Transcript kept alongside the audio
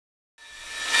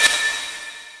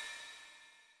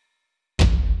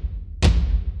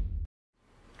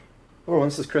Hello everyone,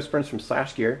 this is Chris Burns from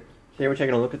SlashGear. Today we're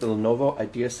taking a look at the Lenovo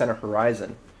IdeaCentre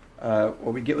Horizon.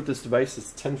 What we get with this device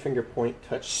is 10-finger point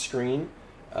touch screen,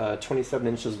 27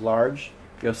 inches large.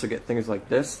 You also get things like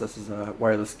this. This is a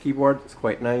wireless keyboard. It's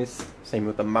quite nice. Same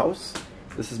with the mouse.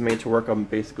 This is made to work on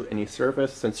basically any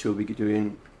surface, since you'll be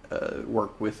doing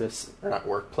work with this, or not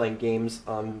work, playing games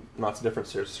on lots of different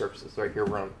surfaces. Right here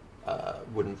we're on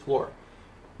wooden floor.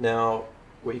 Now,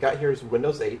 what you got here is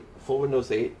Windows 8, full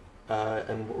Windows 8.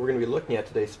 And what we're going to be looking at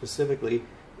today specifically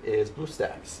is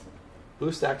BlueStacks.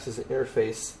 BlueStacks is an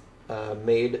interface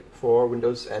made for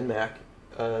Windows and Mac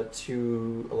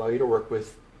to allow you to work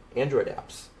with Android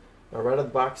apps. Now, right out of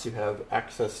the box, you have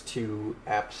access to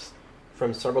apps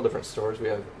from several different stores. We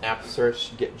have App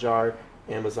Search, GetJar,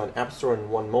 Amazon App Store, and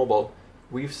One Mobile.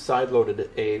 We've sideloaded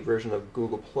a version of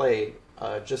Google Play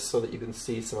just so that you can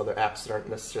see some other apps that aren't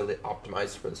necessarily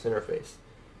optimized for this interface.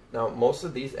 Now, most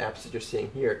of these apps that you're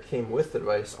seeing here came with the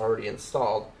device already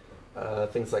installed.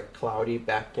 Things like Cloudy,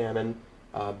 Backgammon,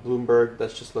 Bloomberg,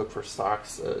 let's just look for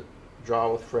stocks,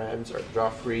 Draw with Friends, or Draw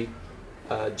Free,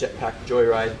 Jetpack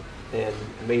Joyride, and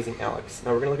Amazing Alex.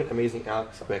 Now we're going to look at Amazing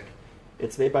Alex quick.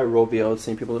 It's made by Rovio, the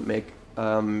same people that make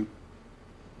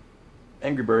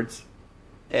Angry Birds,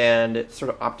 and it's sort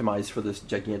of optimized for this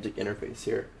gigantic interface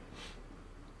here.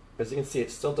 As you can see, it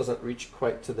still doesn't reach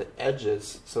quite to the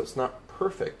edges, so it's not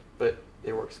perfect, but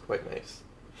it works quite nice.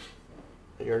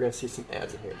 And you're going to see some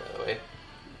ads in here, by the way.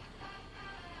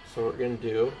 So what we're going to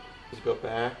do is go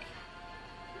back.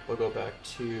 We'll go back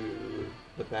to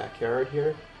the backyard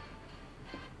here.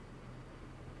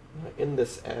 In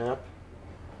this app,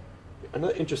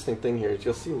 another interesting thing here is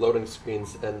you'll see loading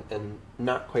screens and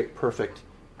not quite perfect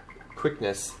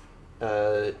quickness,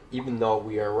 even though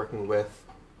we are working with,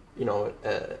 you know,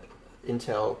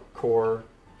 Intel Core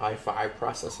i5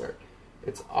 processor.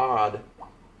 It's odd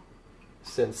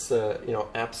since you know,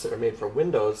 apps that are made for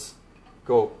Windows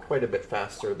go quite a bit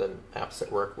faster than apps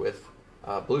that work with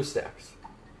BlueStacks.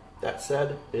 That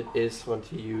said, it is fun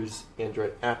to use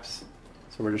Android apps,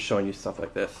 so we're just showing you stuff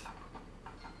like this.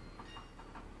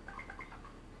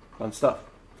 Fun stuff.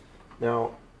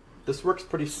 Now, this works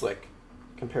pretty slick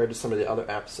compared to some of the other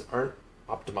apps that aren't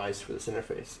optimized for this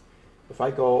interface. If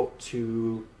I go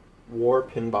to War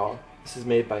Pinball, this is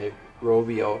made by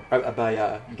Rovio,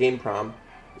 by GameProm.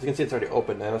 As you can see, it's already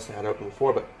open. I must have had it open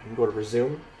before, but you can go to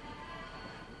Resume. You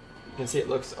can see it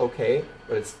looks okay,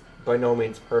 but it's by no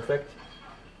means perfect.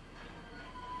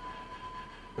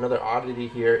 Another oddity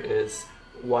here is,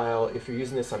 while if you're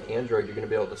using this on Android, you're going to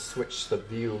be able to switch the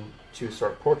view to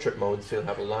sort of portrait mode, so you'll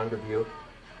have a longer view.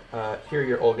 Here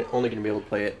you're only going to be able to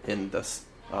play it in this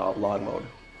log mode.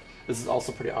 This is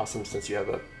also pretty awesome since you have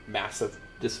a massive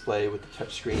display with the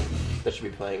touchscreen that should be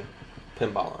playing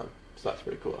pinball on. So that's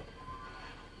pretty cool.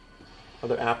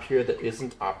 Other app here that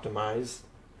isn't optimized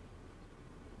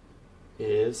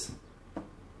is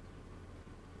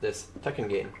this Tekken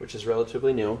game, which is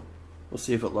relatively new. We'll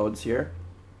see if it loads here.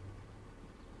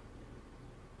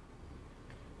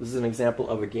 This is an example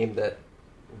of a game that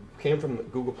came from the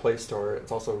Google Play Store.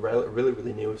 It's also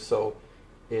really new, so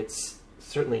it's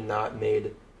certainly not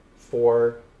made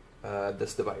for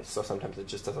this device, so sometimes it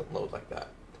just doesn't load like that.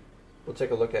 We'll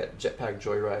take a look at Jetpack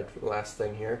Joyride for the last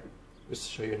thing here, just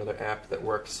to show you another app that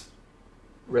works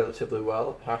relatively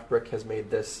well. Halfbrick has made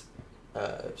this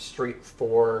straight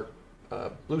for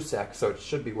BlueStacks, so it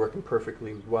should be working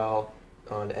perfectly well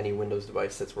on any Windows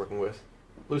device that's working with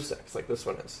BlueStacks, like this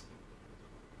one is.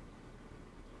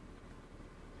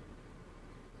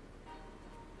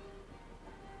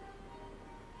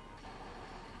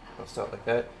 I'll start like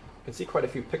that. You can see quite a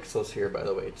few pixels here, by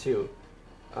the way, too.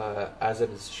 As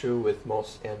it is true with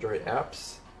most Android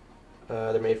apps,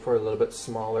 they're made for a little bit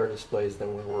smaller displays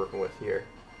than we're working with here.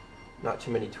 Not too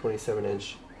many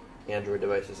 27-inch Android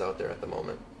devices out there at the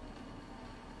moment.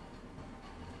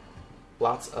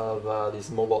 Lots of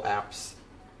these mobile apps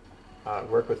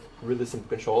work with really simple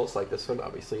controls like this one.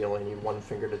 Obviously, you only need one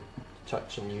finger to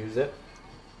touch and use it.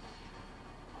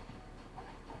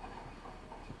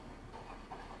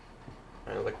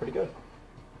 And it looked pretty good.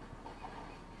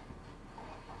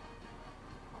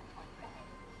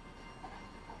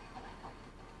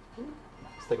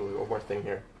 Let's take a look at one more thing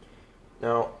here.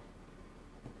 Now,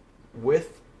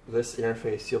 with this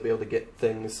interface, you'll be able to get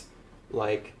things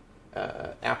like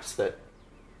apps that,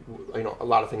 you know, a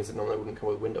lot of things that normally wouldn't come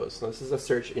with Windows. So this is a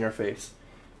search interface.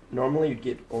 Normally, you'd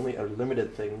get only a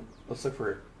limited thing. Let's look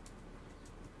for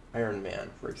Iron Man,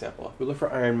 for example. If we look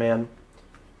for Iron Man,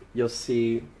 you'll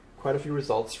see quite a few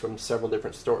results from several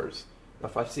different stores. Now,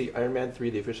 if I see Iron Man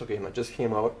 3, the official game that just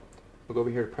came out, we'll go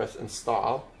over here to press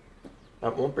install. Now,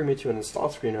 it won't bring me to an install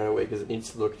screen right away because it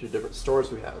needs to look through different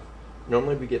stores we have.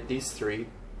 Normally we get these three,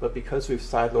 but because we've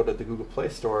sideloaded the Google Play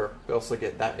Store, we also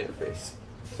get that interface.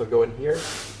 So go in here,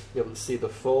 you'll be able to see the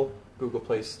full Google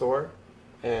Play Store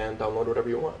and download whatever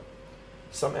you want.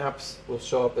 Some apps will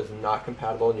show up as not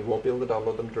compatible and you won't be able to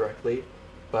download them directly,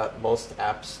 but most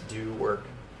apps do work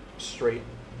straight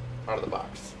out of the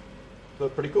box. So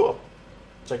pretty cool.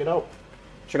 Check it out.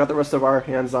 Check out the rest of our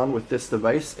hands-on with this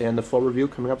device and the full review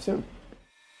coming up soon.